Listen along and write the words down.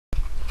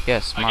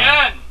Yes, mine.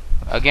 Again!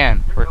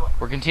 Again.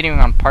 We're continuing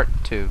on part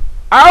 2.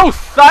 Oh,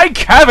 thank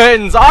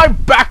heavens! I'm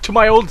back to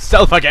my old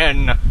self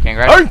again.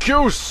 Congrats. Thank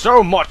you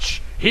so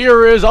much.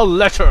 Here is a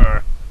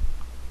letter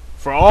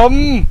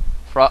from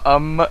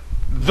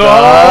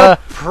the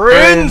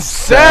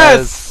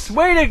princess.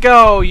 Way to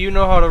go! You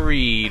know how to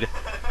read.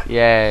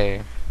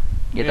 Yay.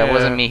 Yeah, that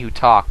wasn't me who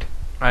talked.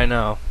 I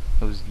know.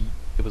 It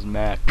was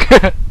Matt.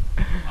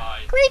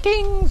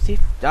 Greetings.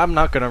 I'm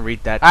not gonna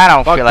read that. I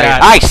don't Fuck feel like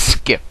that. it. I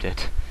skipped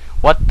it.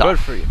 What the Good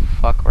for you.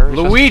 fuck? Where are we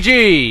supposed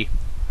Luigi, to...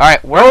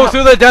 Alright, go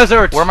through the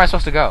desert. Where am I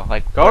supposed to go?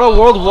 Like, Go to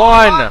World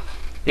 1.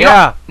 You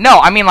Yeah. No,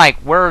 I mean like,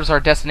 where's our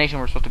destination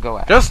we're supposed to go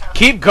at? Just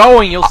keep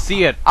going. You'll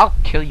see it. I'll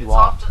kill you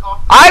all.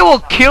 I will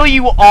kill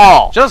you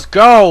all. Just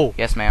go.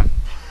 Yes, ma'am.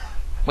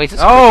 Wait, is this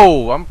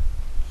Oh,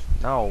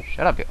 no.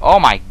 Shut up. Oh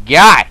my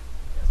god.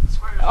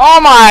 Oh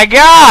my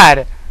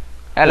god.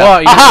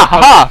 Hello. What,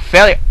 Aha,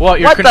 failure. What?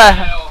 What the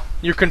hell?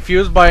 You're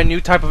confused by a new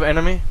type of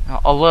enemy?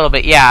 A little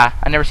bit, yeah.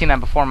 I've never seen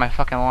that before in my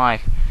fucking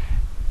life.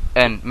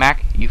 And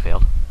Mac, you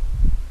failed.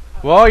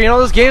 Well, you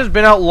know this game's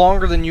been out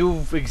longer than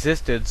you've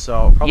existed,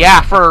 so probably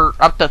Yeah, for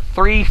up to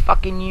 3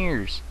 fucking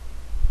years.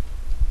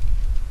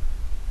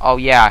 Oh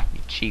yeah, you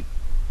cheap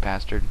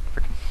bastard.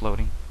 Freaking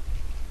floating.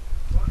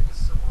 Floating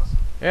is so awesome.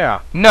 Yeah.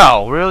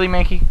 No, really,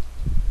 Mankey?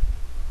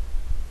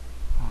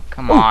 Oh,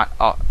 come on.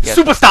 Oh, yes.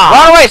 Superstar!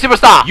 Run away,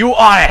 superstar! You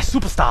are a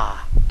superstar!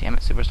 Damn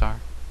it, superstar.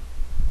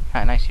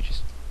 Ah, nice, you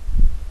just...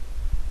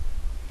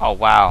 Oh,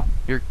 wow.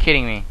 You're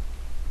kidding me.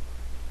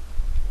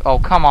 Oh,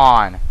 come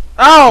on.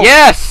 Oh!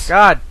 Yes!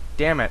 God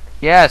damn it.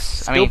 Yes!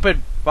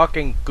 Stupid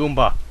fucking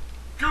Goomba.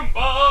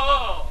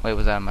 Goomba! Wait,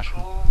 was that a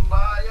mushroom?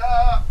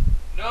 Kumbaya!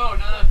 No,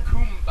 not a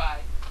Kumbaya.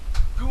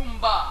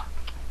 Goomba!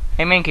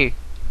 Hey, Minky.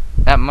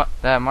 That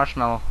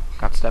marshmallow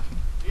got Stephanie.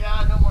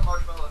 Yeah, no more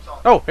marshmallow at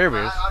all. Oh, here he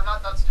is. I'm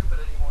not that stupid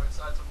anymore. It's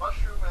a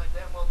mushroom and I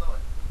damn well know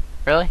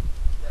it. Really?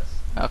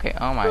 Yes. Okay,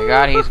 oh my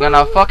god, he's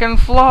gonna fucking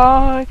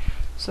fly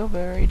so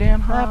very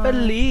damn high. I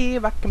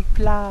believe I can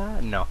fly.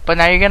 No. But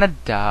now you're gonna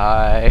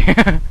die.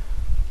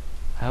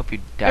 I hope you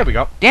die. There we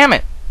go. Damn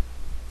it!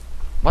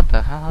 What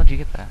the hell? How'd you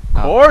get that?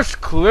 Oh, Course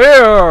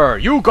clear!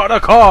 You got a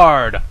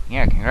card!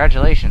 yeah,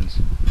 congratulations.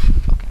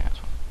 Fucking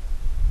asshole.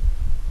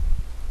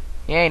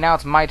 Yay, now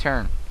it's my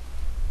turn.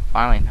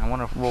 Finally, I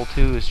wonder if World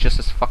 2 is just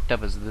as fucked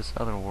up as this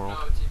other world.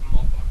 No, it's even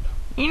more fucked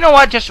up. You know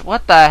what? Just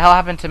what the hell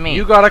happened to me?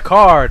 You got a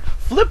card.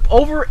 Flip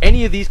over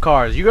any of these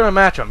cards. You're gonna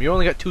match them. You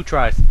only got 2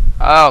 tries.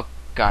 Oh,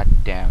 god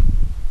damn.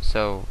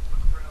 So, Looking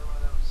for another one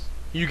of those.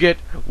 You get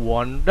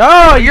 1.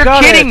 No, you you're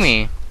got kidding it.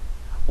 me.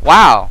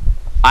 Wow.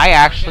 I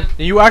actually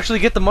You actually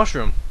get the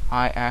mushroom.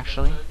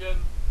 Again.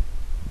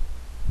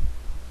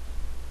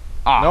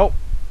 Ah. Nope.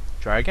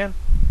 Try again.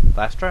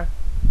 Last try.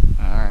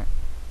 Alright.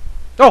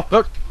 Oh,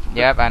 look.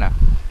 Yep, I know.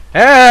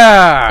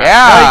 Yeah. Yeah.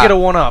 Now you get a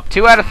 1-up.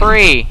 2 out of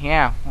 3.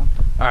 Yeah.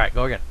 All right,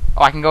 go again.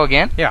 Oh, I can go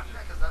again? Yeah, Yeah,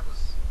 'cause that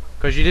was...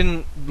 because you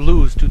didn't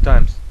lose 2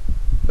 times.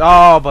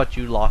 Oh, but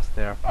you lost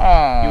there.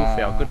 Oh. You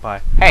failed.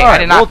 Goodbye. Hey, All I right,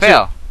 did not World 2.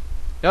 fail.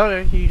 No,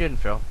 you didn't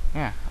fail.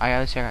 Yeah, at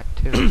least I got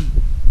 2.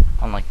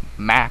 Unlike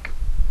Mac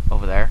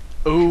over there.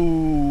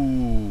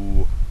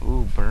 Ooh.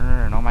 Ooh,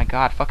 burn. Oh my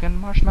god, fucking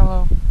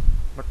marshmallow.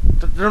 But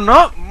they're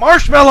not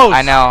marshmallows.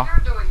 I know.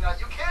 You're doing that.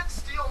 You can't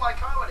steal my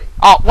comedy.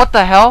 Oh, what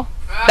the hell?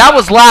 That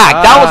was lag.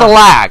 That was a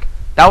lag.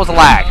 That was a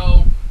lag.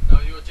 No,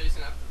 you were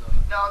chasing after the...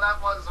 No,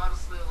 that was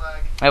honestly a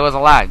lag. It was a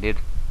lag, dude.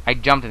 I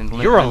jumped and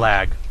You're a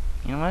lag.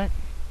 You know what?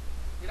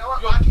 You know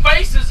what? Your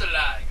face is a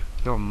lag.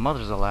 Your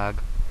mother's a lag.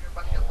 You're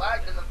about to get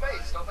lagged in the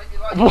face. Don't make me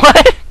lag.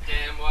 What?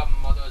 Damn, what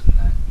mother isn't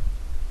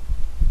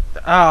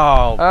that?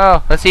 Oh,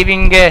 Oh, let's see if you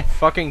can get...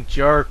 fucking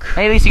jerk.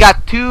 Hey, at least you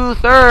got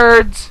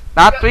 2/3,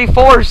 not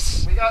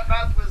 3/4. We got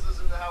math whizzes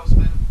in the house,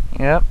 man.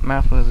 Yep,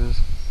 math whizzes.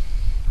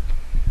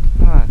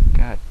 Oh,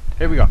 god.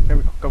 Here we go. Here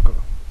we go. Go, go,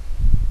 go.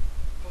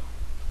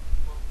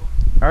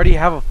 I already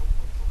have a.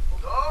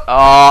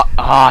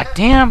 Oh,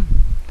 damn.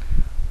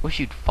 Wish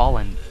you'd fall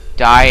and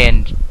die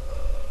and...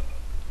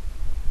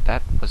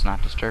 That was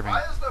not disturbing.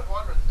 Why is there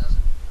water in the desert?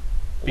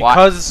 Why?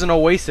 Because it's an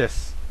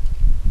oasis.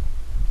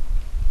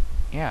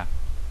 Yeah.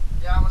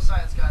 Yeah, I'm a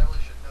science guy. I really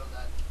should know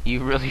that.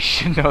 You really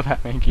should know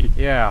that, Mankey.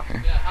 Yeah. Yeah,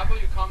 how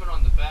about you comment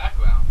on the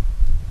background?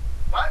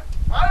 What?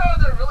 Why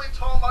are there really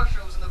tall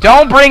mushrooms in the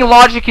Don't background? bring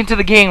logic into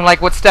the game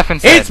like what Stefan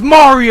said. It's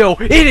Mario.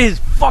 It is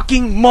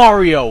fucking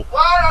Mario.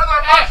 Why are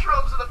there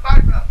mushrooms in the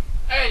background?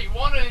 Hey, you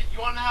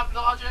wanna have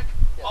logic?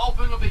 Yes. I'll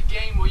bring up a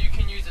game where you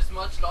can use as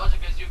much logic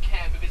as you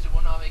can because it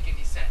will not make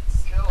any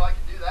sense. Cool, I can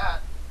do that.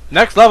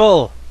 Next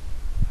level.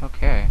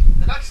 Okay.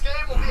 The next game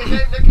will be a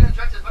game Nick can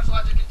inject as much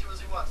logic into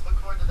as he wants. Look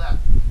forward to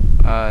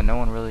that. No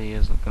one really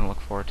is gonna look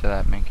forward to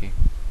that, Mankey.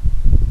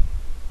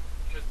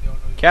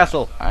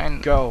 Castle.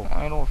 Go.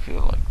 I don't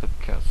feel like the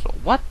castle.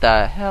 What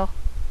the hell?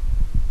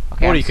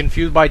 Okay, What, are you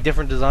confused by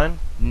different design?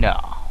 No.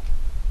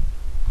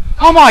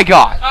 Oh my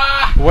god!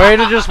 Ah! Way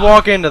to just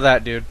walk into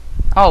that, dude.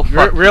 Oh,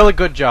 fuck. Really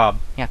good job.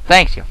 Yeah,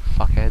 thanks, you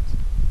fuckheads.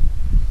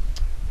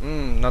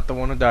 Not the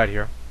one who died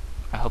here.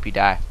 I hope you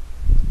die.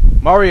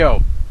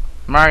 Mario.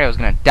 Mario's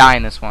gonna die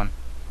in this one.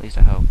 At least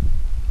I hope.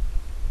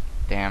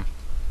 Damn.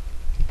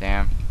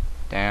 Damn.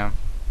 Damn.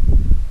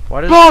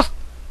 Why does Lost!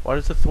 Why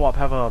does the Thwop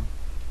have a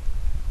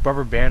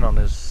rubber band on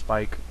his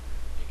spike?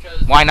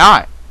 Because Why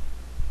not?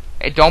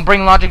 Hey, don't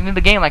bring logic into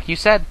the game like you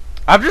said.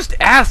 I'm just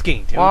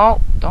asking, dude.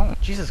 Well, don't.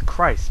 Jesus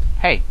Christ.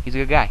 Hey, he's a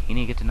good guy. You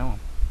need to get to know him.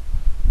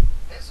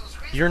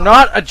 You're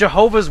not a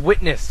Jehovah's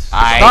Witness.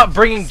 Stop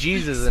bringing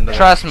Jesus into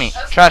Trust me.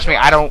 Trust me.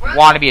 I don't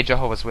want to be a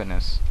Jehovah's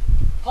Witness.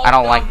 I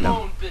don't like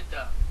them.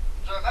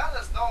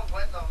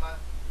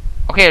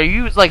 Okay, are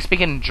you like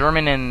speaking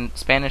German and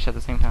Spanish at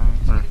the same time?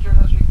 Or?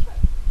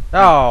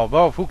 Oh,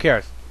 well, who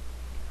cares?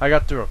 I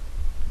got through.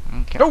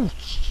 Okay. Oh,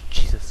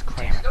 Jesus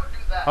Christ.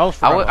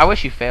 I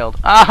wish you failed.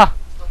 Ah!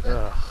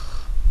 Ugh.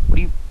 What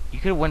do you? You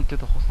could have went through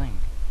the whole thing.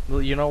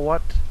 Well, you know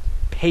what?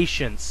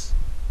 Patience.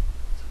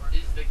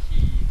 is the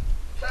key.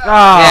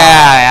 Ah,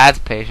 Yeah, that's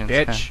patience.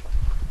 bitch.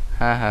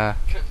 Haha.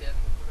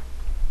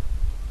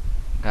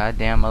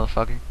 Goddamn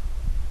motherfucker.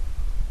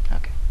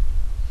 Okay.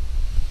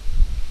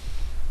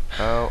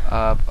 Go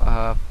up,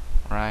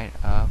 right,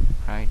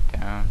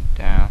 down,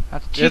 down.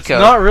 That's a cheat It's code.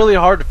 not really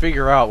hard to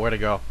figure out where to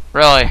go.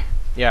 Really?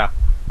 Yeah.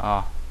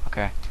 Oh,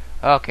 okay.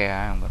 Okay,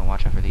 I'm gonna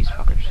watch out for these I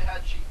don't think fuckers. they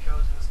had cheat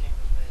codes when this game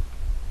was made.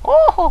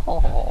 Oh ho ho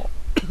ho.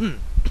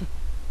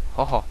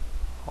 Ho ho.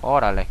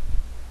 Orale.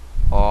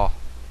 Oh.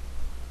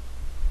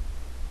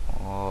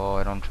 Oh,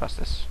 I don't trust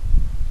this.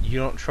 You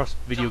don't trust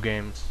video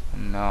games.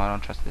 No, I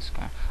don't trust this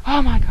guy.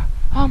 Oh my god.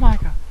 Oh my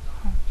god.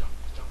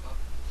 Jump up.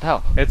 The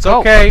hell? It's Go.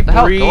 okay. What the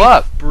hell? Breathe. Go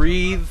up.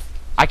 Breathe.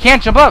 I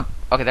can't jump up.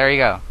 Okay, there you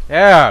go.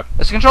 Yeah.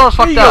 This controller's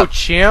There fucked you go, up.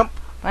 champ.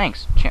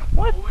 Thanks, champ.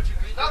 What? What would you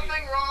be doing?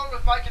 Nothing wrong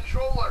with my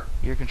controller.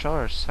 Your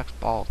controller sucks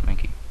balls,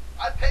 Minky.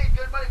 I paid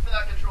good money for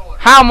that controller.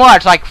 How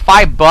much? Like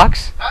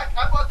 $5? Heck,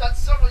 I bought that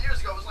several years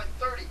ago. It was like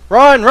 30.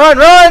 Run, run,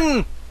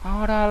 run!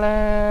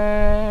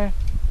 Orale.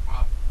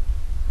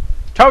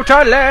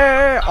 Totally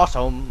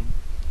awesome.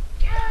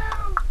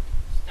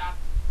 Stop.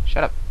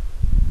 Shut up.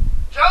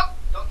 Jump!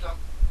 Don't jump.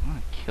 I'm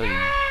gonna kill you.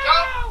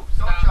 Jump!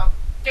 Don't Stop. jump.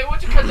 Okay, why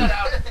don't you cut that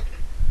out?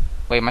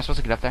 Wait, am I supposed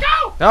to get up there?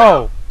 Go!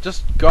 No,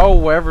 just go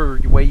wherever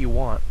way you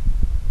want.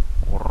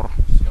 Just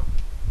go.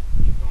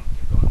 Keep going,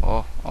 keep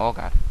going. Oh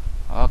god.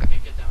 Okay. Okay,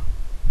 get down.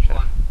 Shut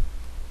up.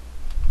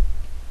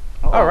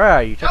 One. Oh.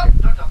 Alright, you took it.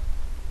 Jump! Don't jump.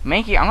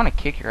 Minky, I'm gonna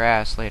kick your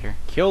ass later.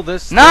 Kill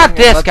this Not thing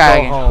this and let's guy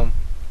go again. home.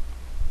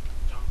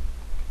 Jump.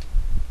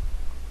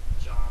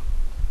 Jump.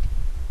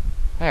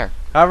 There.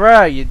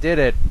 Alright, you did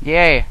it.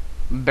 Yay.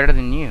 Better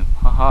than you.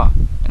 Haha.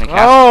 In the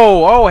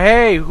castle. Oh,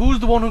 hey, who's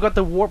the one who got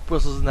the warp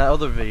whistles in that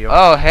other video?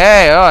 Oh,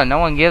 hey. Oh, no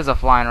one gives a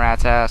flying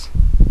rat's ass.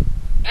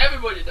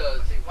 Everybody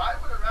does. See, why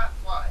would a rat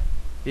fly?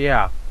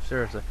 Yeah,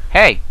 seriously.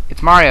 Hey,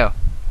 it's Mario.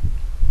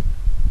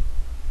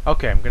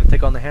 Okay, I'm gonna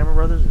take on the Hammer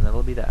Brothers and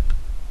that'll be that.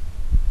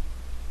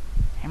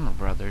 Hammer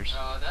Brothers.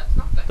 That's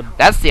not the hammer.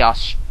 That's the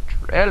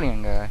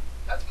Australian guy.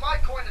 That's my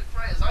coined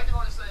phrase. I can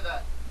only say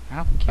that. I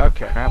don't give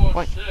Okay. a crap. Oh,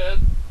 What? shit.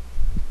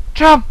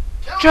 Jump!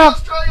 Kill Jump!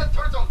 the Australian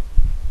turtle.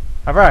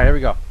 Alright, here we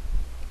go.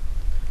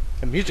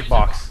 A music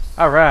box.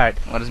 Alright.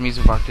 What does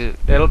Music Box do?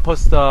 It'll put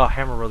the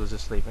Hammer Brothers to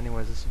sleep.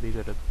 Anyways, this will be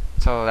good.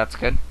 So that's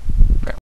good.